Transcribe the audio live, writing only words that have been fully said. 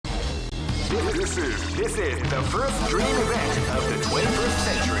This is the first dream event of the 21st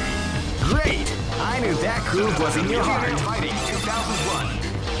century. Great! I knew that groove was in your heart. Fighting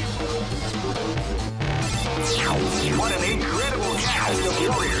 2001. What an incredible cast of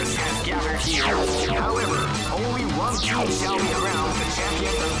warriors has gathered here. However, only one team shall be crowned the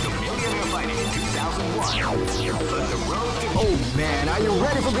champion of the Millionaire Fighting 2001. But the road to... Oh man, are you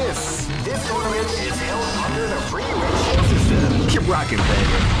ready for this? This tournament is held under the free ratio system. Keep rocking,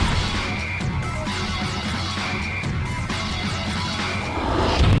 baby.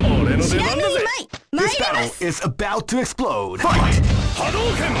 This battle is about to explode. Fight!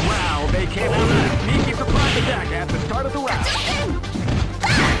 Hadouken! Wow, they came out with a sneaky surprise attack at the start of the round.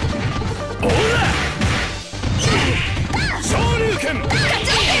 Ora! Shoryuken!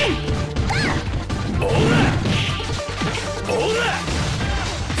 Ora! Ora!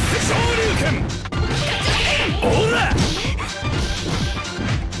 Shoryuken! Ora!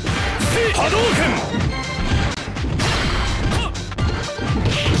 Hadouken!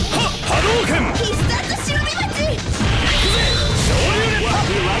 Hadouken! He starts to shoot me with it! Well,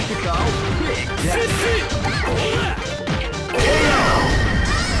 we like to go big.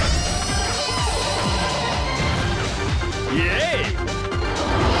 Yay!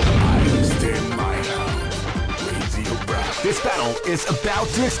 I'll stand my ground. Raise your brow. This battle is about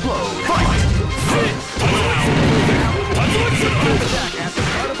to explode. Fight! Attack at the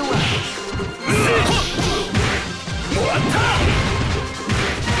start of the round.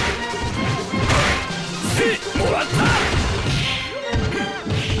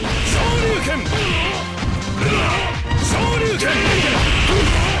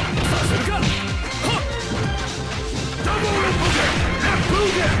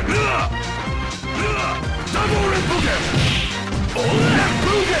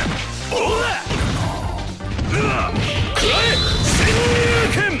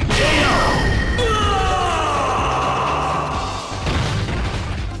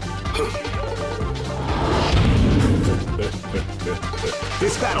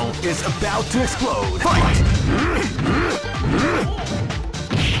 This battle is about to explode. Fight!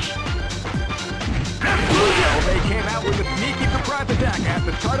 Well, they came out with a sneaky surprise attack at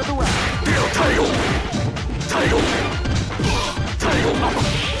the start of the round. Title! Title! Title!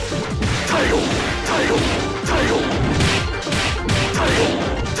 Title! Title! Title! Title!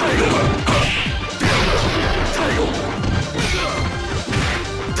 Title! Title!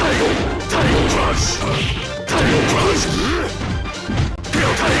 Title! Title crush! Title crush!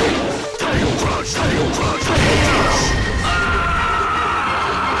 Title crush! Title crush! Title crush!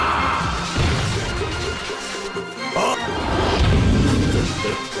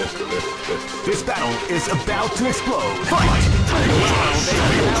 This battle is about to explode. Fight! Title crush!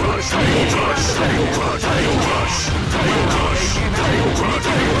 Title crush! Title crush! Title crush! Title crush! Title crush! Title crush!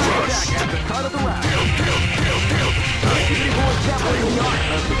 Title crush! At the start of the round. A beautiful example in the art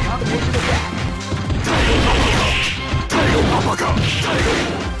of the combination attack. Title uppercut! Title uppercut! Title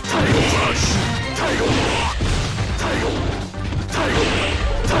crush! Title crush! Title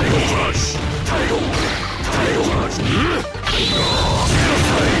crush!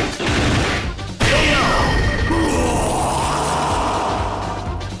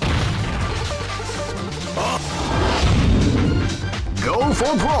 Go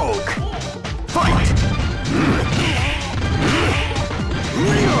for broke! Fight!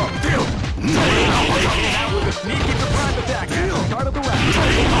 With a sneaky surprise attack at the start of the round.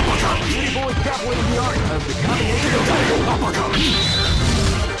 Beautiful example in the art of the combination uppercut.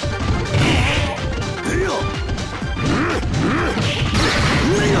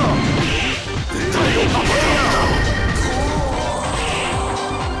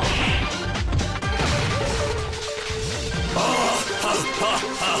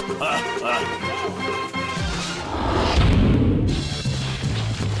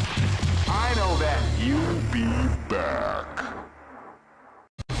 I know that you'll be back.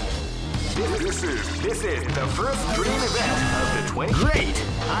 This is the first dream event of the 20. Great!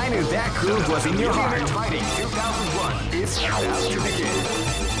 I knew that groove was in your heart. Fighting 2001 is about to begin.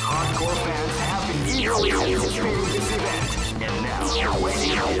 Hardcore fans have been eagerly anticipating this event, and now the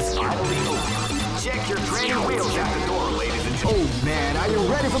waiting is finally over. Check your training wheels at the door, ladies and gentlemen. Oh man, are you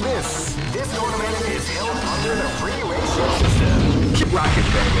ready for this? This tournament is held under the free ratio system. Keep rocking,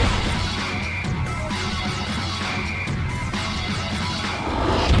 baby.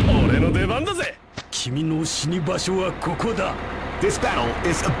 This battle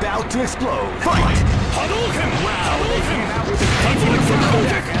is about to explode. Fight! Hadouken! Wow, they came out with a sneaky surprise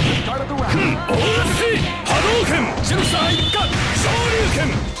attack at the start of the round. Hadouken! Shirusai Gun! Shoryuken!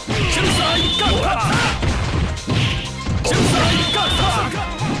 Shirusai Gun! Shirusai Gun!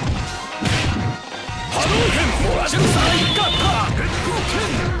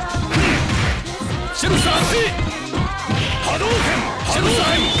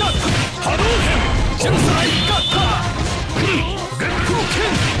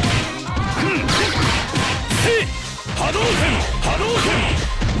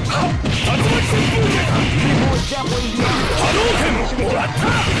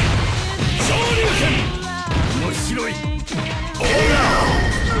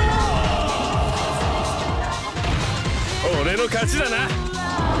 俺の勝ちだな。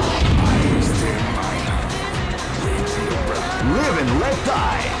 Live and let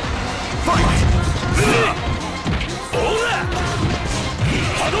die. Fight. オーラ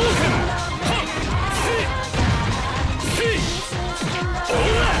波動拳オー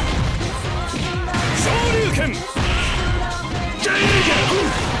ラ昇竜拳ジェイゲ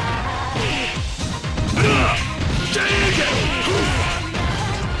ジェイゲジェイゲ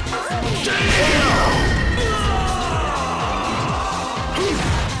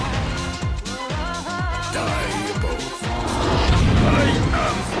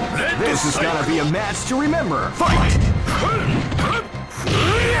This is gonna be a match to remember. Fight!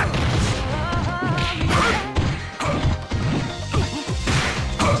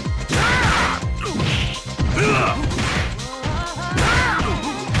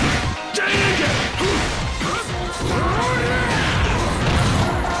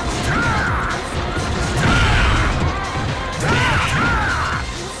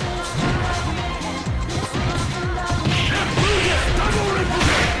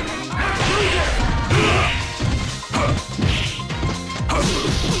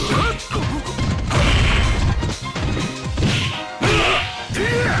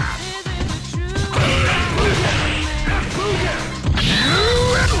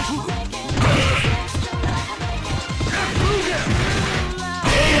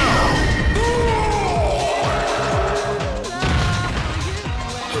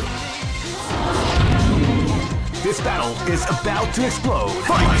 This battle is about to explode.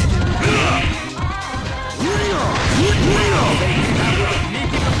 Fight!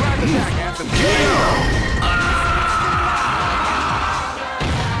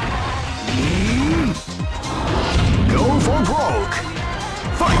 Go for broke.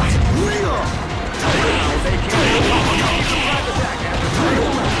 Fight!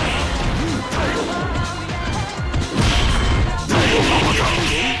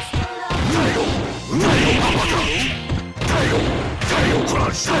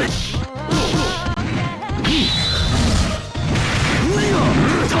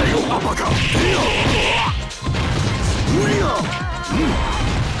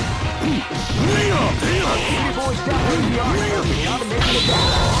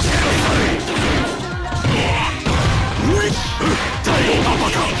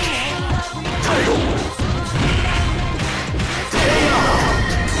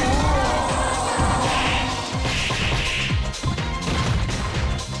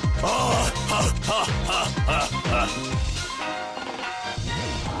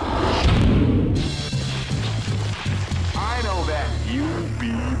 I know that you'll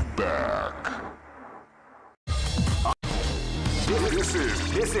be back.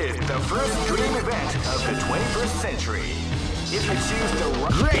 This is the first dream event of the 21st century. If you choose the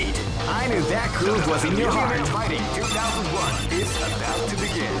great, I knew that groove was in your heart. Fighting 2001 is about to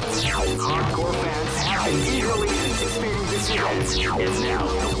begin. Hardcore fans have been eagerly anticipating this event, and now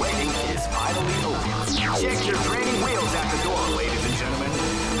the waiting is finally over. Check your training wheels at the door, ladies and gentlemen.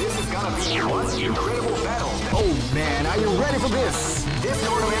 This is gonna be one incredible battle. Oh man, are you ready for this? This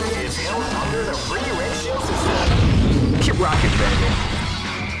tournament is held under the free ratio system. Keep rocking, baby.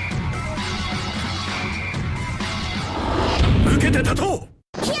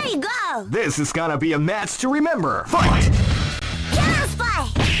 Here you go! This is gonna be a match to remember. Fight! Counter Spy!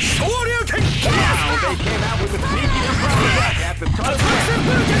 Shoryuken! Now they came out with a sneaky surprise attack at the top.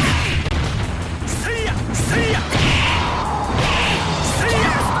 Seiya! Seiya!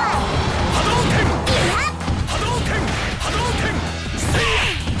 Seiya! Hadouken! Hadouken! Hadouken! Seiya!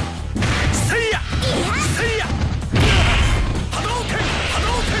 Seiya! Seiya! Hadouken!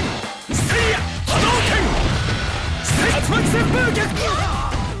 Hadouken! Seiya! Hadouken! Tatsumaki Senpukyaku!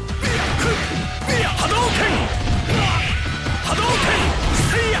 Hadouken! Hadouken!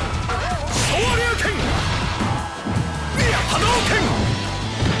 Seiya! Shoryuken! Hadouken!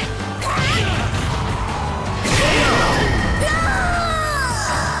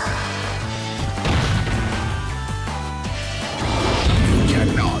 You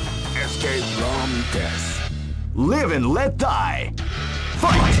cannot escape from death. Live and let die.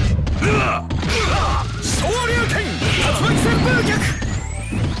 Fight! Shoryuken! Tatsumaki Senpukyaku!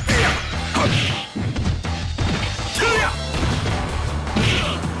 Seiya!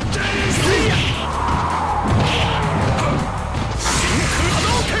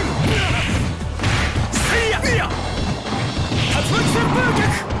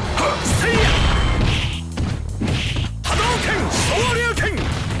 せいや波動拳昇竜拳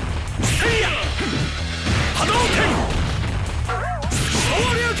せいや波動拳昇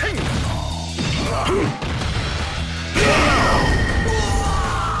竜拳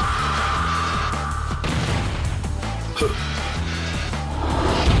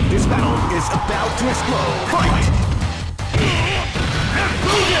This battle is about to explode. Fight!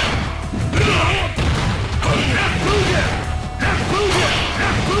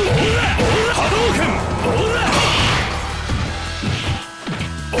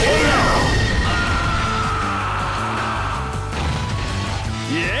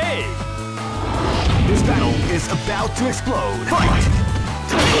 Yay! This battle is about to explode. Fight!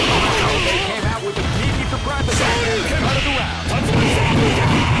 They came out with a sneaky surprise attack at the start of the round.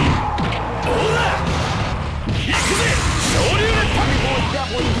 People is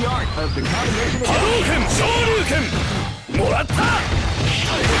definitely the art of the combination of Hadouken! Shoryuken! もらった！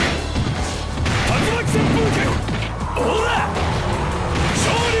竜巻旋風拳！ほら！昇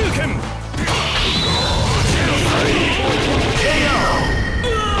竜拳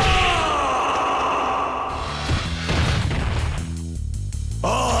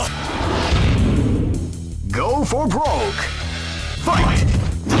！Go for broke! Fight!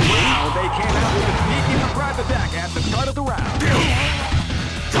 Wow, they came out with a sneaky surprise attack at the start of the round.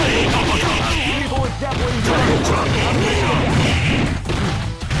 People is definitely the art of the combination of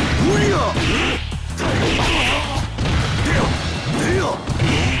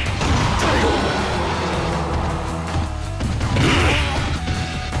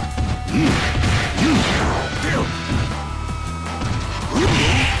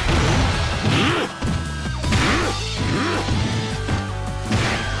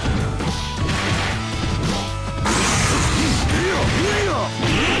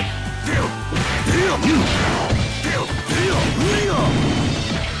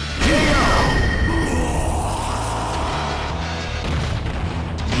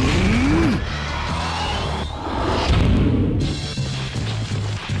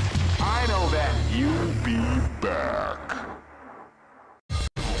I know that you'll be back.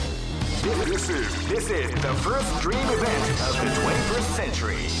 This is the first dream event of the 21st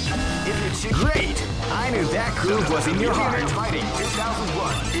century. If you choose great, I knew that groove was in your heart. Fighting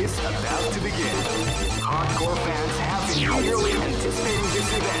 2001 is about to begin. Hardcore fans have been eagerly anticipating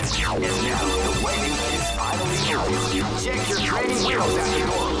this event, and now the waiting is finally over. Check your training wheels at the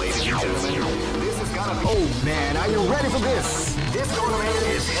door, ladies and gentlemen. This is gonna be. Oh man, are you ready for this? This tournament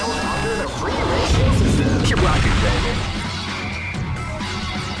is held under the free ratio system. Keep rocking, baby.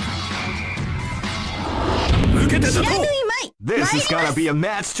 This is gonna be a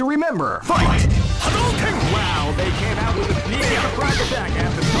match to remember. Fight! Hadouken! Wow, they came out with a sneaky surprise attack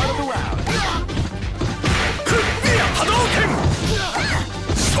at the start of the round. Hadouken!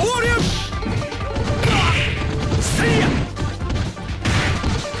 Shoryuken! Seiya!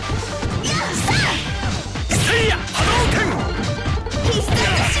 Seiya! Hadouken!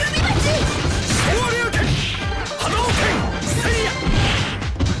 Shoryuken! Hadouken! Seiya!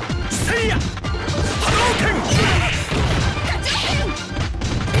 Seiya! Hadouken!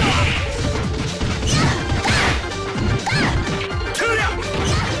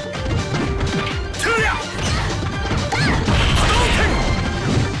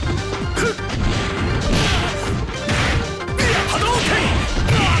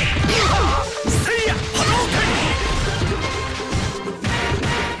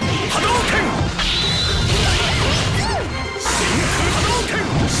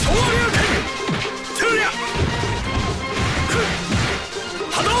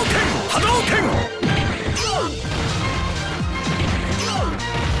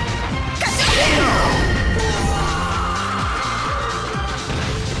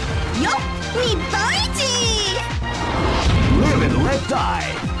 Live and let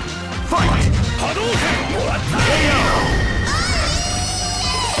die. Fight! Hadouken! もらった！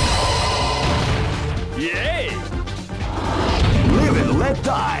イエーイ！ Live and let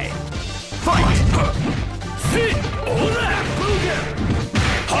die. Fight! See! Ora!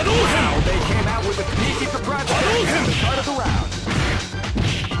 Hadouken! Wow, they came out with a sneaky surprise attack at the start of the round.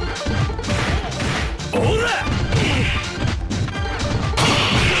 Ora!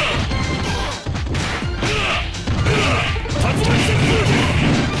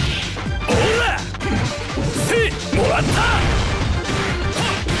 Ora! See! もらった！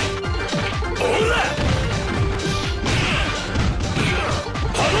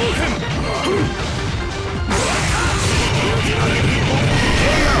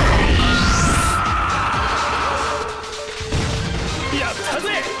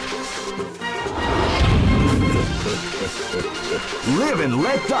 Live and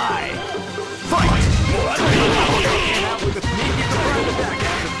let die. Fight! Came out with a sneaky surprise attack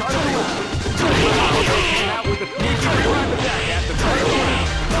at the start of the round. Came out with a sneaky surprise attack at the start of the round.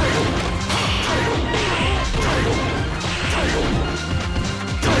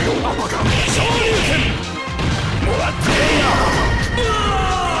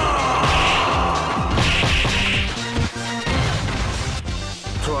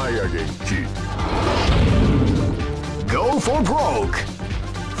 Try again, kid. Go for broke.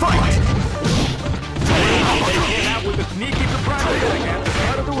 Fight! They came out with a sneaky surprise attack at the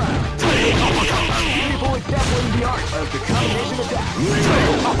start of the round. Beautiful example in the art of the combination attack.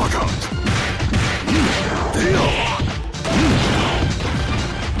 Uppercut.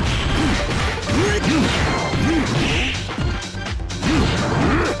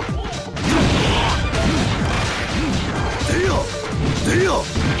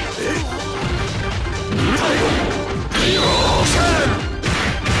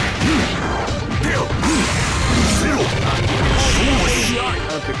 The art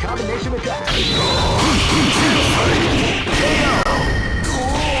of the combination attack.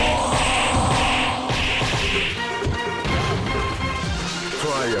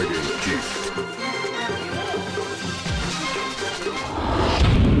 Try again, kid.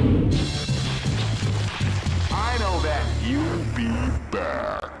 I know that you'll be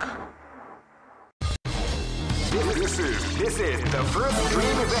Back. This is the first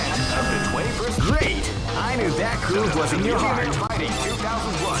dream event of the 21st. Great! I knew that groove was in your heart. Fighting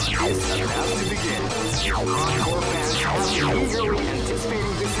 2001 is about to begin. Hardcore fans have been eagerly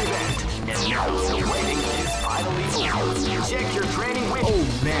anticipating this event, and now the waiting is finally over. Check your training weight. Oh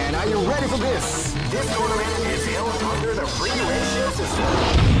man, are you ready for this? This tournament is held under the free ratio system.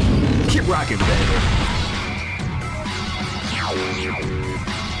 Keep rocking, baby.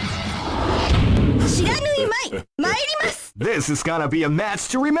 This is gonna be a match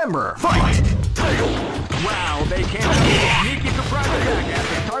to remember. Fight! Wow, they came out with a sneaky surprise attack at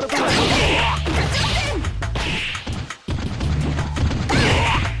the start of the round.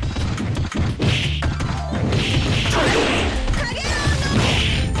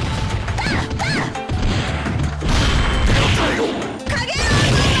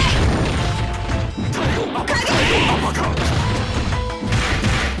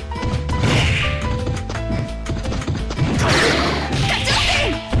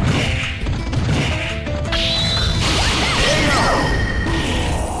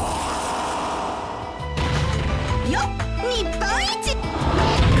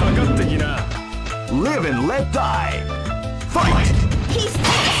 Live and let die. Fight!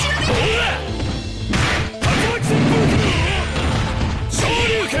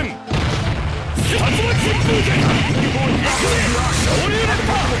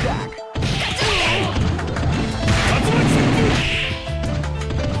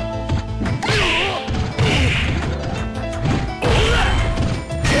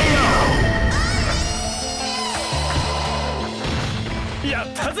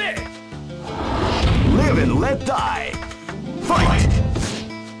 Live and let die. Fight!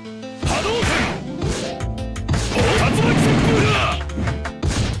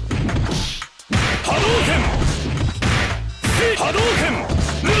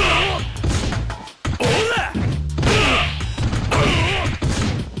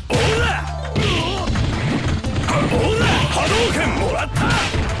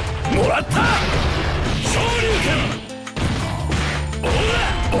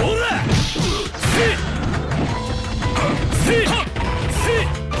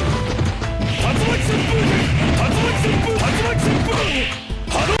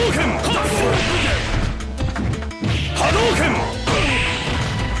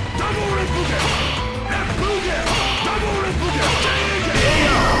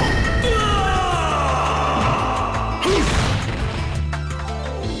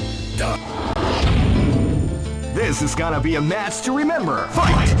 This is gonna be a match to remember.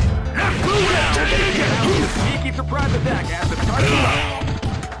 Fight! Sneaky surprise attack at the start of the round.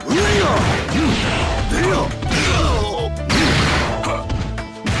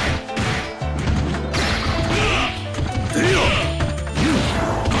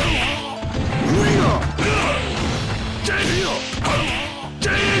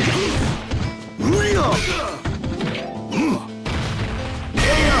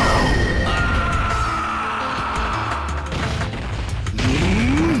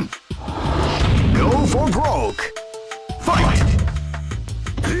 Go for broke. Fight!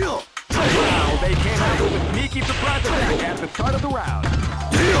 Wow, they came out with a sneaky surprise attack at the start of the round.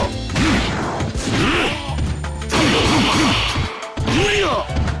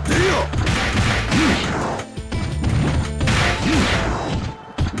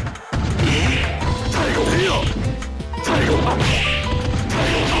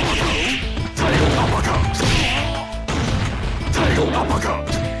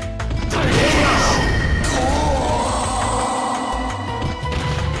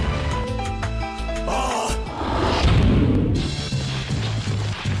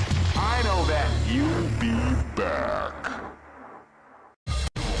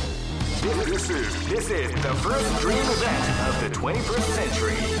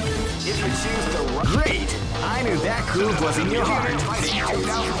 If you choose the great, I knew that groove was in your heart. Fighting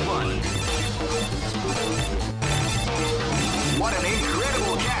 2001. What an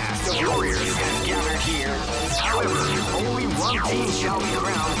incredible cast of warriors has gathered here. However, only one team shall be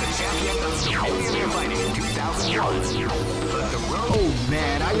crowned the champion of the Millionaire Fighting 2001. But the road... Oh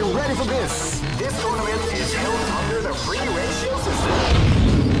man, are you ready for this? This tournament is held under the free ratio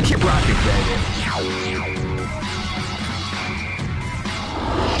system. Keep rocking, baby.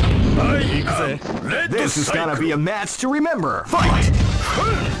 This is gonna be a match to remember. Fight!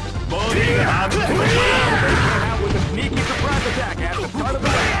 They came out with a sneaky surprise attack at the start of the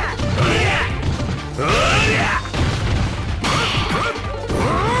round.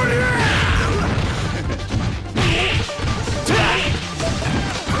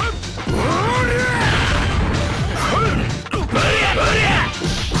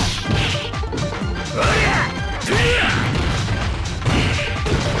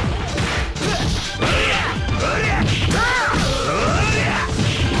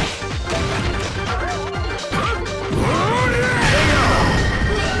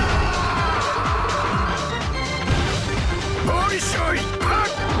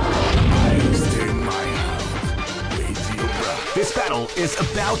 This battle is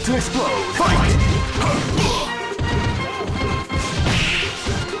about to explode. Fight!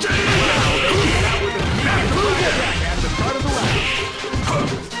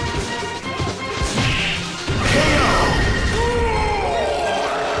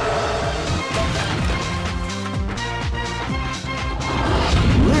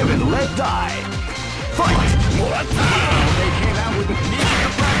 Live and let die. Fight! They came out with a sneaky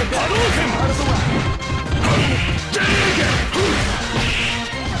surprise attack at the start of the round.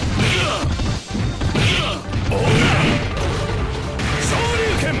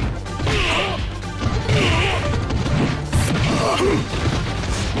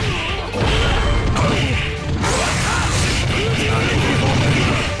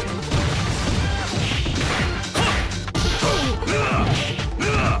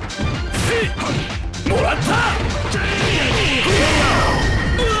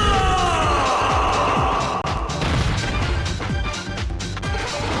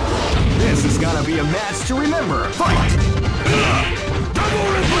 This is gonna be a match to remember. Fight!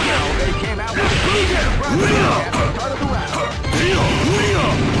 They came out with a sneaky surprise attack at the start of the round.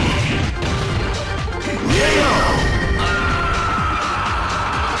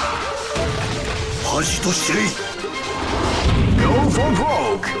 Go for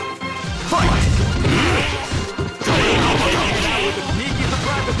broke. Fight! With a sneaky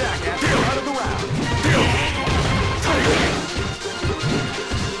surprise attack at the start of the round.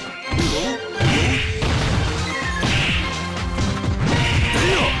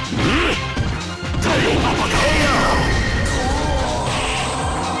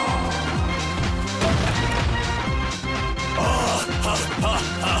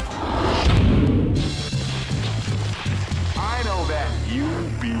 I know that you'll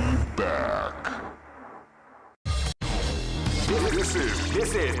be back.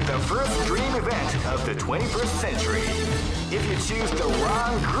 This is the first dream event of the 21st century. If you choose the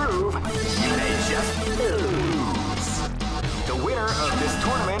wrong groove, you may just lose. The winner of this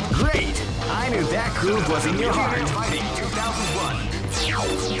tournament, great! I knew that groove was in your heart. Fighting 2001.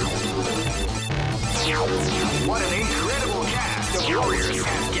 What an incredible cast of warriors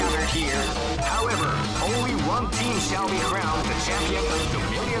has gathered here. However, only one team shall be crowned the champion of the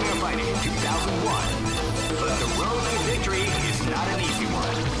Millionaire Fighting 2001. But the road to victory is not an easy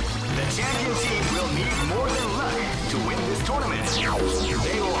one. The champion team will need more than luck to win this tournament.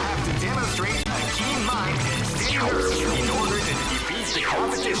 They will have to demonstrate a keen mind and steady nerves in order to defeat the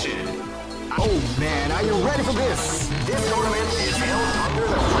competition. Oh man, are you ready for this? This tournament is held under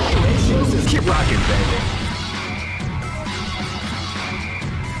the free ratio system. Keep rocking, baby.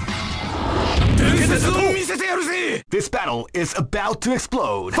 This battle is about to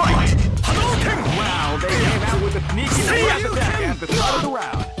explode. Fight! Wow, they came out with a sneaky surprise attack at the start of the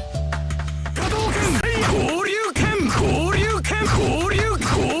round.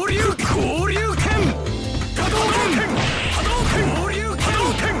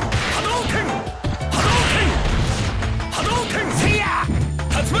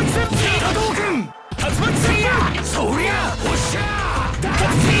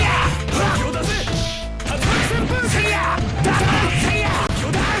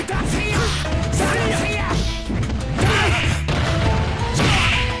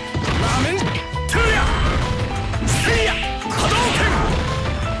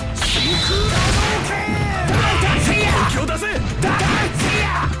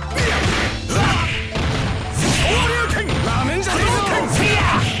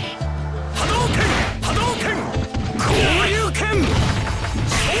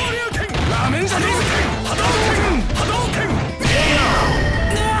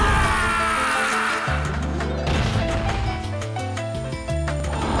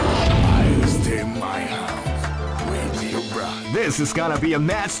 This is gonna be a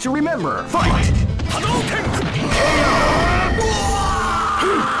match to remember. Fight! Hadouken!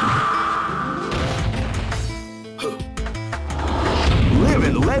 Live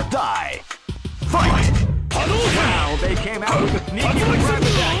and let die. Fight! Hadouken! Wow, they came out with a sneaky surprise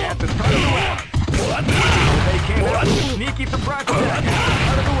attack at the start of the round. Wow, they came out with a sneaky surprise attack at the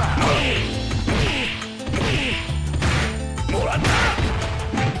start of the round.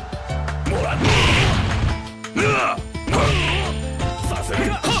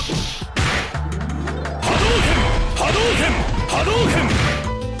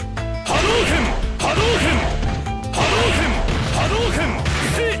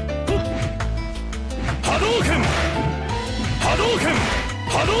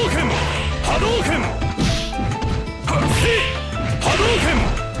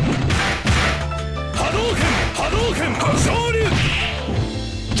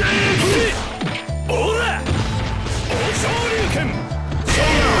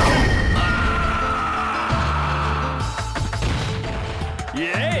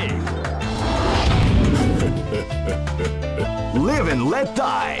 Live and let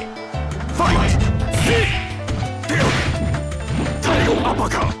die. Fight! Tiger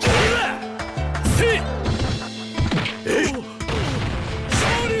uppercut!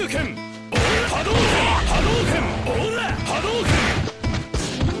 Shoryuken! Hadouken! Hadouken! Hadouken!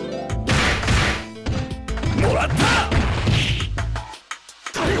 Moratta!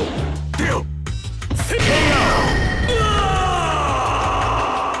 Tiger! Deal!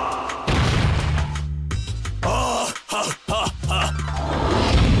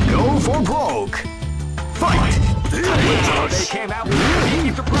 Go for broke. Fight! They came out with a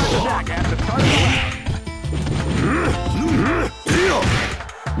sneaky surprise attack at the start of the round.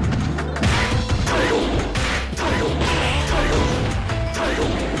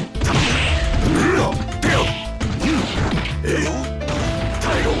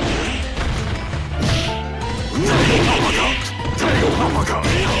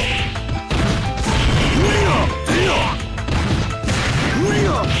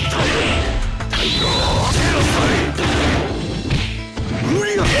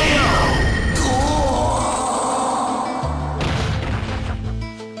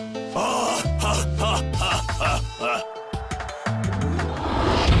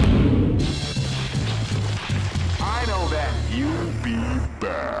 I know that you'll be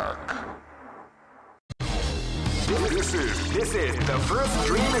back. This is the first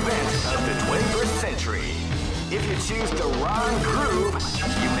dream event of the 21st century. If you choose the wrong groove,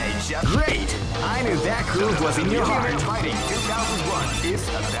 you may just... Great! I knew that groove was in your heart. Fighting 2001 is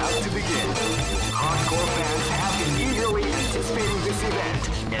about to begin. Hardcore fans have been eagerly anticipating this event,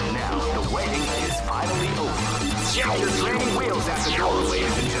 and now the waiting is finally over. Check your training wheels at the door,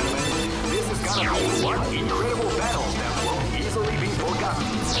 ladies and gentlemen. This is gonna be one incredible battle that won't easily be forgotten.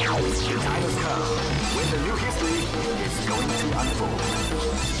 The time has come when the new history is going to unfold.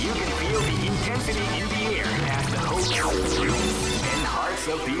 You can feel the intensity in the air as the hopes, dreams, and hearts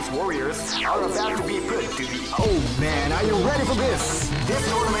of these warriors are about to be put to the... Oh man, are you ready for this? This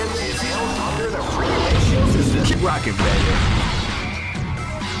tournament is held under the free ratio system. Keep rocking, baby.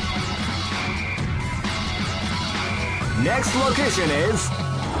 Next location is...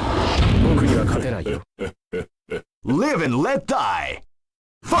 Live and let die.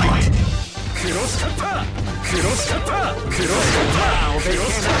 Fight! Kuroskata! Kuroskata! Kuroskata!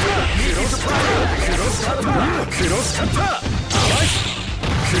 Kuroskata! Kuroskata! Amai!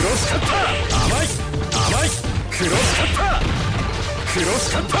 Kuroskata! Amai! Amai! Kuroskata!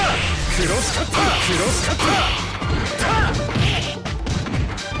 Kuroskata! Kuroskata! Kuroskata! Ta!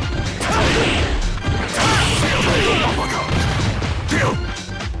 Ta! Ta!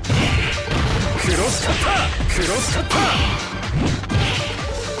 Kuroskata! Kuroskata!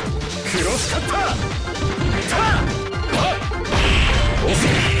 Kuroskata! Ta!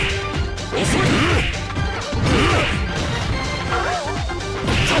 Osoi! Osoi!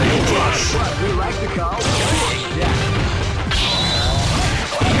 Title Crush! What we like to call jumping jack.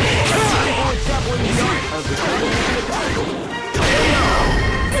 Simple example in the art of the Chinese attack.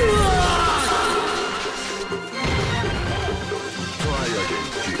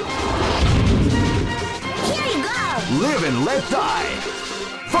 Here you go! Live and let die.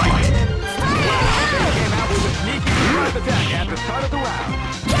 Fight! They came out with a sneaky surprise attack at the start of the round.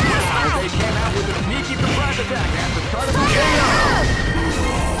 They came out with a sneaky surprise attack at the start of the round.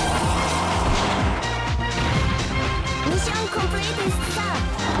 Mission completed, sir.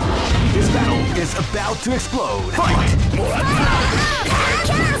 This battle is about to explode. Fight!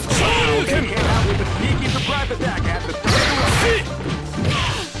 They came out with a sneaky surprise attack at the start of the round.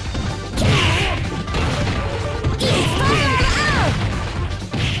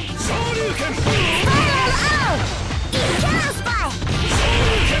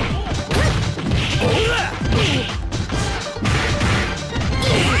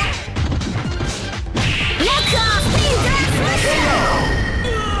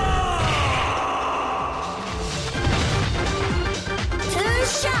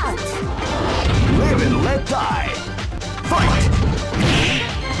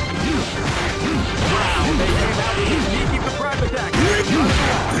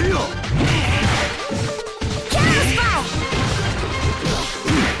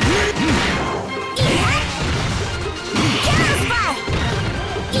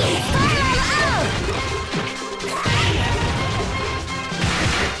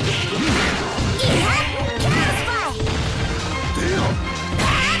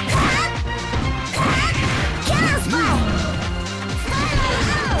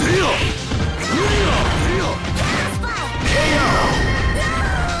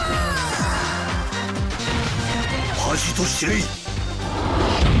 と知れ。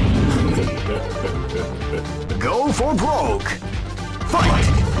 Go for broke. Fight.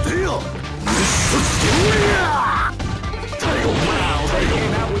 Wow, They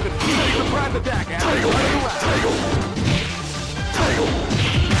came out with a sneaky surprise attack after the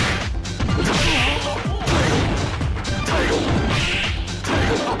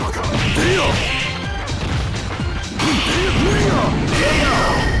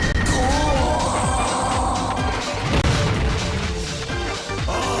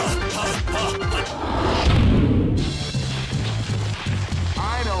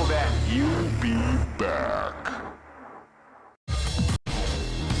I know that you'll be back.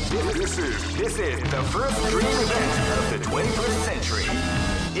 This is the first dream event of the 21st century.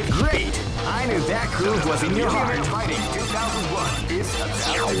 If great, I knew that groove was in your heart. Fighting 2001 is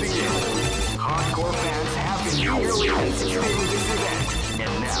about to begin. Hardcore fans have been eagerly anticipating this event,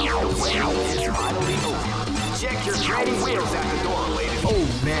 and now the wait is finally over. Check your training wheels at the door, ladies. Oh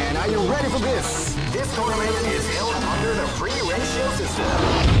man, are you ready for this? This tournament is held under the free ratio system.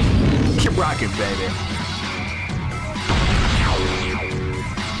 Keep rocking, baby.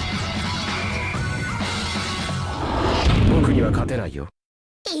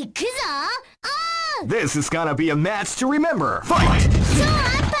 This is gonna be a match to remember. Fight!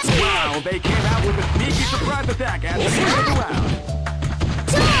 Wow, they came out with a sneaky surprise attack at the end of the round.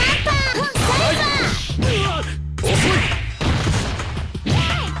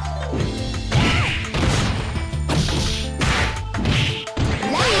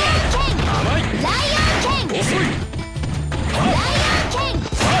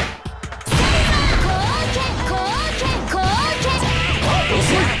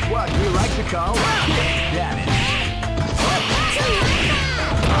 What we like to call damage.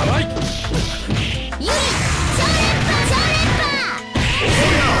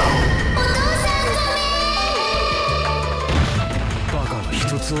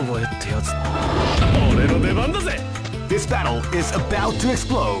 This battle is about to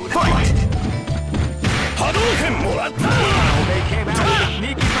explode. Fight! Wow, they came out with a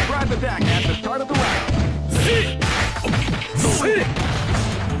sneaky surprise attack at the start of the round.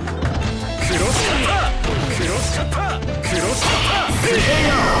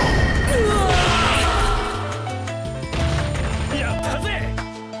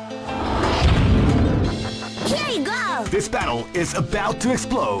 Here you go! This battle is about to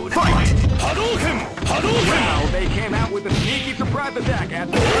explode. Fight! Wow, they came out with a sneaky surprise attack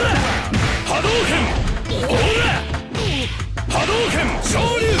at the start of the round.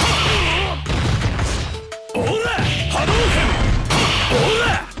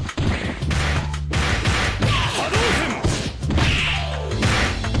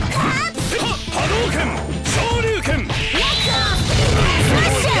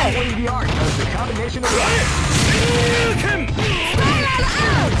 Following the art of the combination of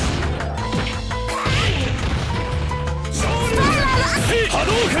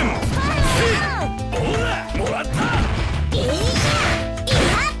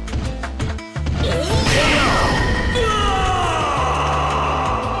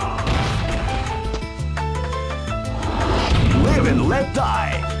Live and let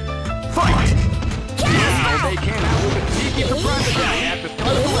die. Fight! Wow, they came out with a sneaky surprise attack at the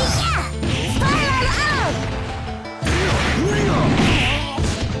start of the round.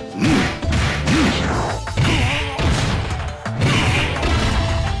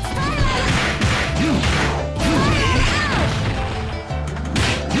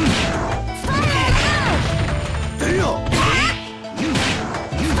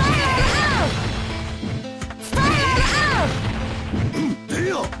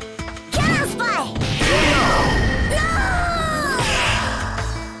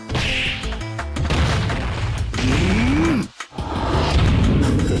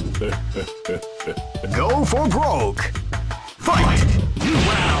 Go for broke. Fight!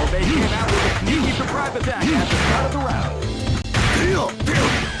 Wow, they came out with a sneaky surprise attack at the start of the round.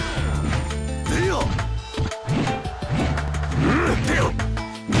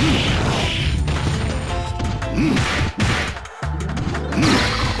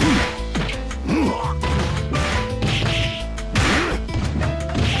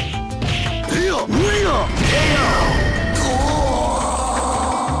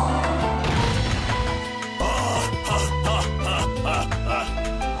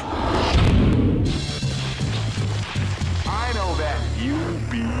 I know that you'll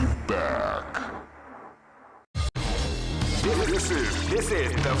be back. This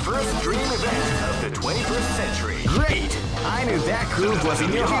is the first dream event of the 21st century. Great! I knew that groove was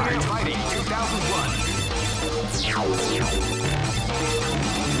in your heart. Fighting 2001.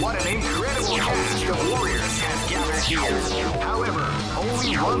 What an incredible cast of warriors has gathered here. However,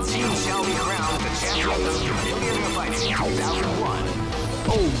 only one team shall be crowned the champion of the Millionaire Fighting 2001.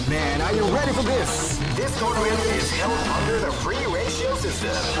 Oh man, are you ready for this? This tournament is held under the free ratio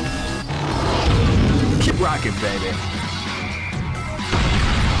system. Keep rocking, baby.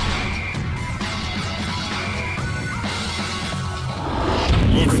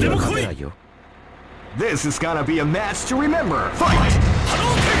 This is gonna be a match to remember. Fight!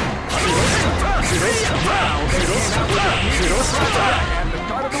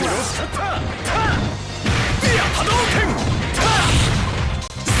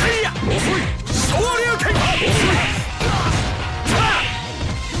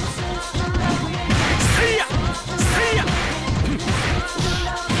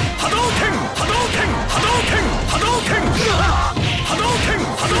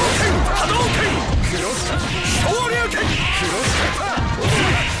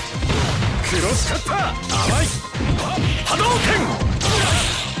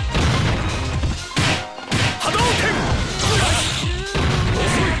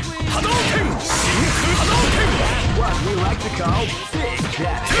 What we like to call big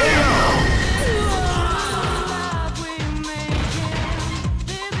cat.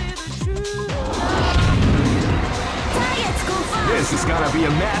 This is gonna be a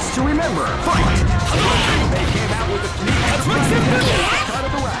match to remember. Fight! They came out with a sneak attack out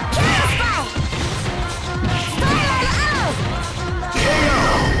of the round.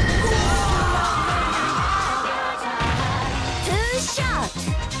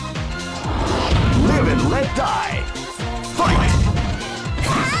 Live and let die. Fight!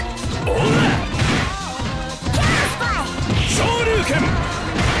 Shoryuken!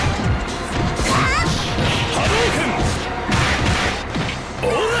 Hadouken!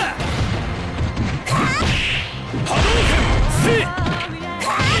 Ora! Hadouken! See!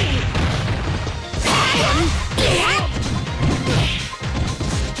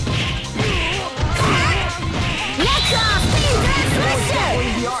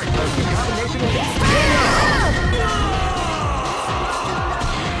 The art of the combination attack.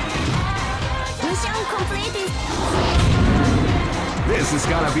 Mission completed. This is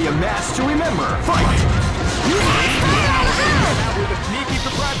gonna be a match to remember. Fight! With a sneaky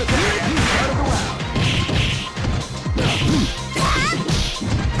surprise attack at the start of the round.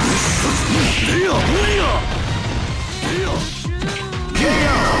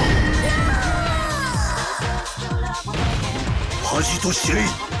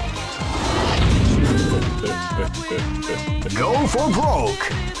 Go for broke.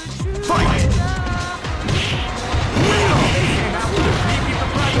 Fight!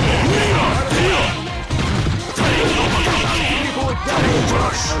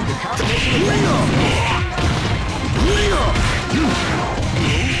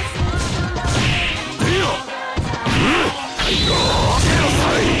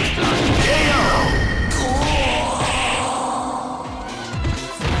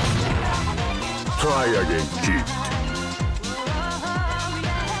 Try again, kid.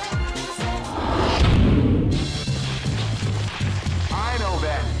 I know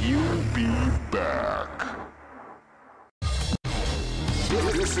that. You'll be back.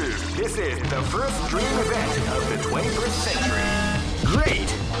 This is the first dream event of the 21st century. Great!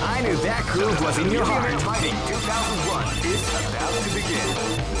 I knew that groove was in your heart. Fighting 2001 is about to begin.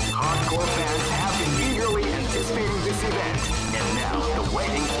 Hardcore fans have been eagerly anticipating this event, and now the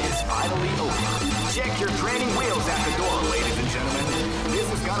waiting is finally over. Check your training wheels at the door, ladies and gentlemen. This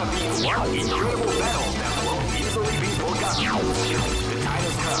is gonna be one incredible battle that won't easily be forgotten. The time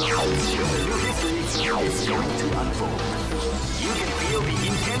has come when the new history is going to unfold. You can feel the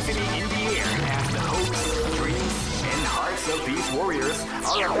intensity in the air as the hopes, dreams, and hearts of these warriors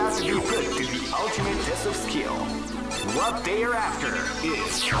are about to be put to the ultimate test of skill. What they are after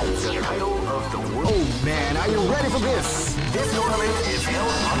is the title of the world. Oh man, are you ready for this? This tournament is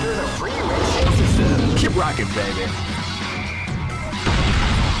held under the free ratio system. Keep rocking, baby.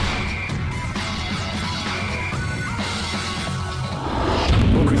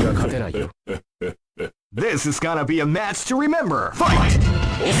 This is gonna be a match to remember. Fight!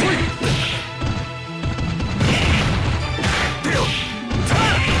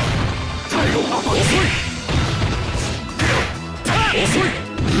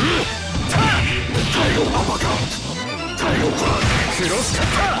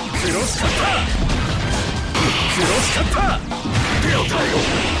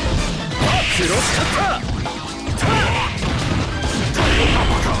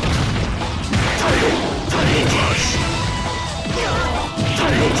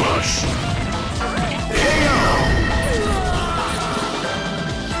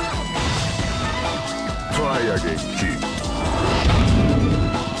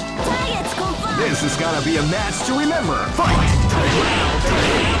 gonna be a match to remember. Fight!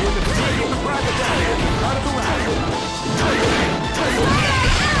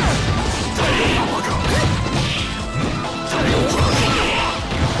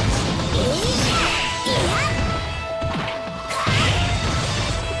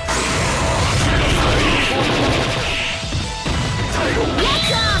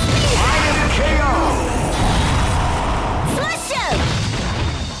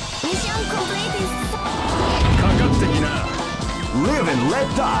 Live and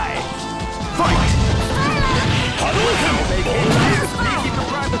let die. Fight! Hadouken! They came out with a sneaky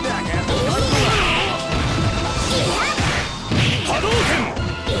surprise attack.